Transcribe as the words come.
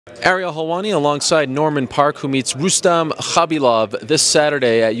Ariel Helwani alongside Norman Parke, who meets Rustam Khabilov this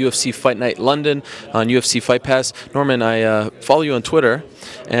Saturday at UFC Fight Night London on UFC Fight Pass. Norman, I follow you on Twitter,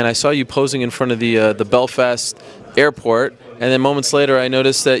 and I saw you posing in front of the Belfast airport, and then moments later I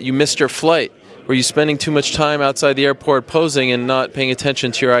noticed that you missed your flight. Were you spending too much time outside the airport posing and not paying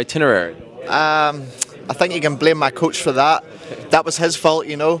attention to your itinerary? I think you can blame my coach for that. That was his fault,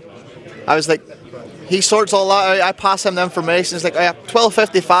 you know. I was like, he sorts all that out. I pass him the information. It's like, oh yeah,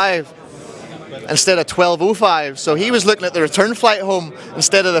 12:55 instead of 12:05. So he was looking at the return flight home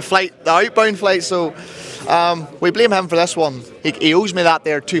instead of the outbound flight. So we blame him for this one. He owes me that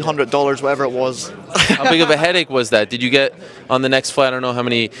there $200, whatever it was. How big of a headache was that? Did you get on the next flight? I don't know how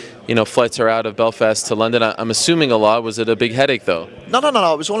many flights are out of Belfast to London. I'm assuming a lot. Was it a big headache though? No.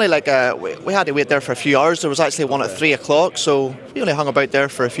 It was only like we had to wait there for a few hours. There was actually one at 3 o'clock, so we only hung about there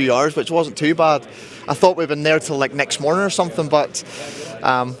for a few hours, which wasn't too bad. I thought we'd been there till like next morning or something, but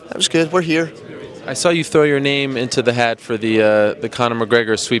it was good. We're here. I saw you throw your name into the hat for the Conor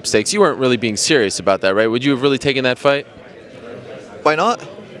McGregor sweepstakes. You weren't really being serious about that, right? Would you have really taken that fight? Why not?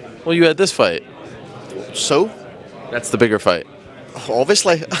 Well, you had this fight. So? That's the bigger fight.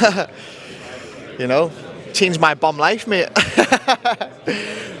 Obviously. Changed my bum life, mate.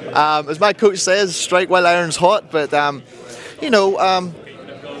 As my coach says, strike while iron's hot, but I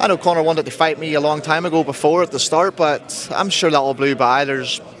know Conor wanted to fight me a long time ago before at the start, but I'm sure that all blew by.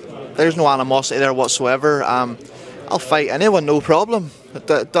 There's no animosity there whatsoever. I'll fight anyone, no problem.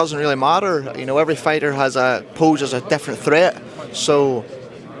 It doesn't really matter. Every fighter poses a different threat. So,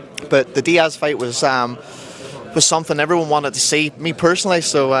 but the Diaz fight was something everyone wanted to see. Me personally.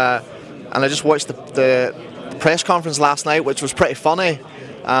 So, and I just watched the press conference last night, which was pretty funny.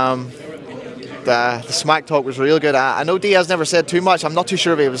 The smack talk was real good. I know Diaz never said too much. I'm not too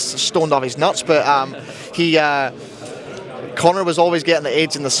sure if he was stoned off his nuts, but Conor was always getting the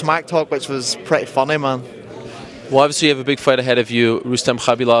edge in the smack talk, which was pretty funny, man. Well, obviously you have a big fight ahead of you, Rustam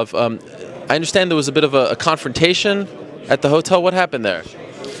Khabilov. I understand there was a bit of a confrontation at the hotel. What happened there?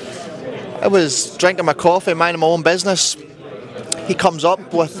 I was drinking my coffee, minding my own business. He comes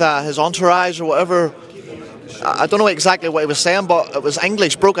up with his entourage or whatever. I don't know exactly what he was saying, but it was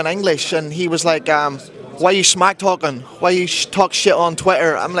English, broken English, and he was like, why are you smack talking? Why you talk shit on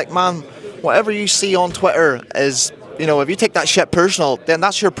Twitter? I'm like, man, whatever you see on Twitter is, if you take that shit personal, then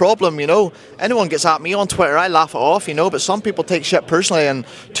that's your problem, Anyone gets at me on Twitter, I laugh it off, but some people take shit personally, and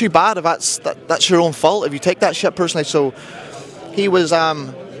too bad if that's your own fault if you take that shit personally. So he was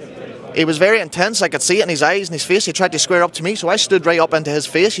very intense. I could see it in his eyes and his face. He tried to square up to me, so I stood right up into his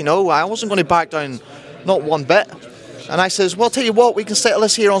face, I wasn't going to back down, not one bit. And I says, well, tell you what, we can settle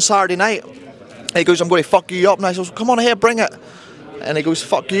this here on Saturday night. And he goes, I'm going to fuck you up. And I says, well, come on ahead, bring it. And he goes,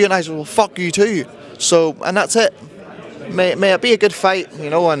 fuck you. And I says, well, fuck you too. So, and that's it. May it be a good fight,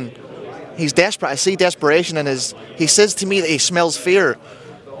 and he's desperate. I see desperation in he says to me that he smells fear.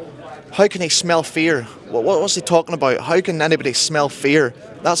 How can he smell fear? What's he talking about? How can anybody smell fear?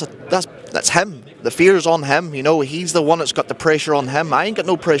 That's him. The fear's on him, he's the one that's got the pressure on him. I ain't got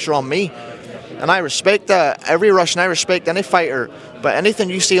no pressure on me. And I respect every Russian, I respect any fighter, but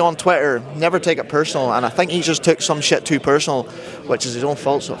anything you see on Twitter, never take it personal. And I think he just took some shit too personal, which is his own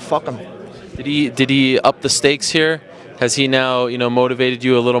fault, so fuck him. Did he up the stakes here? Has he now, motivated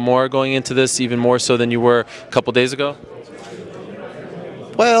you a little more going into this, even more so than you were a couple days ago?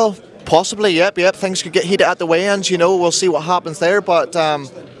 Well, possibly, yep. Things could get heated at the weigh-ins, we'll see what happens there. But, I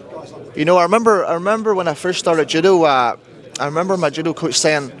remember when I first started judo, I remember my judo coach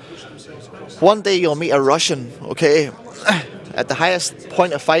saying, one day you'll meet a Russian, okay? At the highest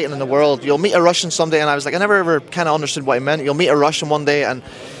point of fighting in the world, you'll meet a Russian someday. And I was like, I never ever kind of understood what he meant. You'll meet a Russian one day and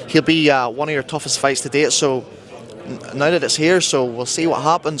he'll be one of your toughest fights to date. So now that it's here, so we'll see what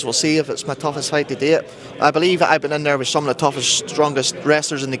happens. We'll see if it's my toughest fight to date. I believe I've been in there with some of the toughest, strongest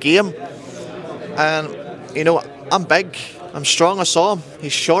wrestlers in the game. And, I'm big. I'm strong. I saw him.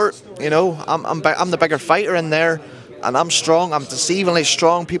 He's short. I'm the bigger fighter in there. And I'm strong. I'm deceivingly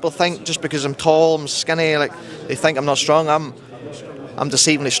strong. People think just because I'm tall, I'm skinny, like they think I'm not strong. I'm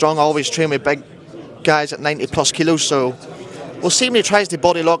deceivingly strong. I always train with big guys at 90 plus kilos. So we'll see when he tries to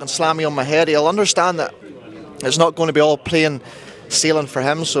body lock and slam me on my head. He'll understand that it's not going to be all plain sailing for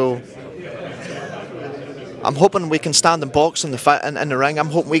him. So I'm hoping we can stand and box in the ring. I'm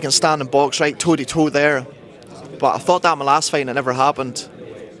hoping we can stand and box right toe to toe there. But I thought that in my last fight and it never happened.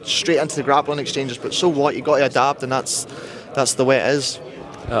 Straight into the grappling exchanges, but so what? You got to adapt, and that's the way it is.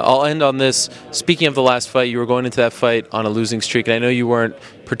 I'll end on this. Speaking of the last fight, you were going into that fight on a losing streak, and I know you weren't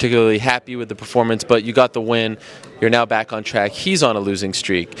particularly happy with the performance, but you got the win. You're now back on track. He's on a losing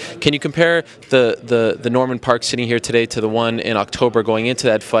streak. Can you compare the Norman Parke sitting here today to the one in October going into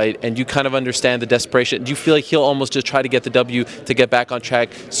that fight, and you kind of understand the desperation? Do you feel like he'll almost just try to get the W to get back on track,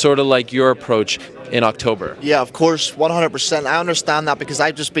 sort of like your approach in October? Yeah, of course, 100%. I understand that because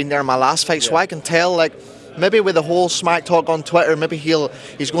I've just been there in my last fight, so I can tell, like, maybe with the whole smack talk on Twitter, maybe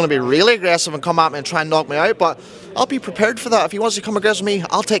he's going to be really aggressive and come at me and try and knock me out, but I'll be prepared for that. If he wants to come aggressive with me,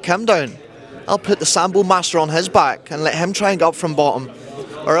 I'll take him down. I'll put the Sambo master on his back and let him try and get up from bottom.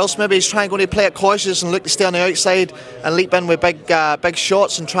 Or else maybe he's trying to play it cautious and look to stay on the outside and leap in with big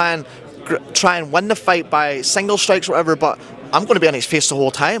shots and try and win the fight by single strikes or whatever, but I'm going to be on his face the whole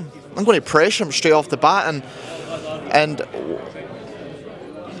time. I'm going to pressure him straight off the bat, and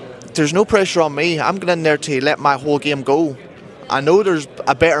there's no pressure on me. I'm going in there to let my whole game go. I know there's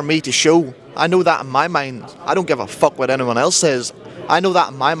a better me to show. I know that in my mind. I don't give a fuck what anyone else says. I know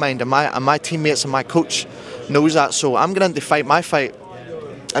that in my mind, and my teammates and my coach knows that. So I'm going to fight my fight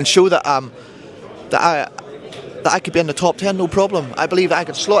and show that I could be in the top 10, no problem. I believe that I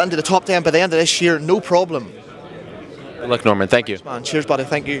could slot into the top 10 by the end of this year, no problem. Good luck, Norman. Thank you. Man, cheers, buddy.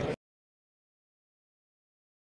 Thank you.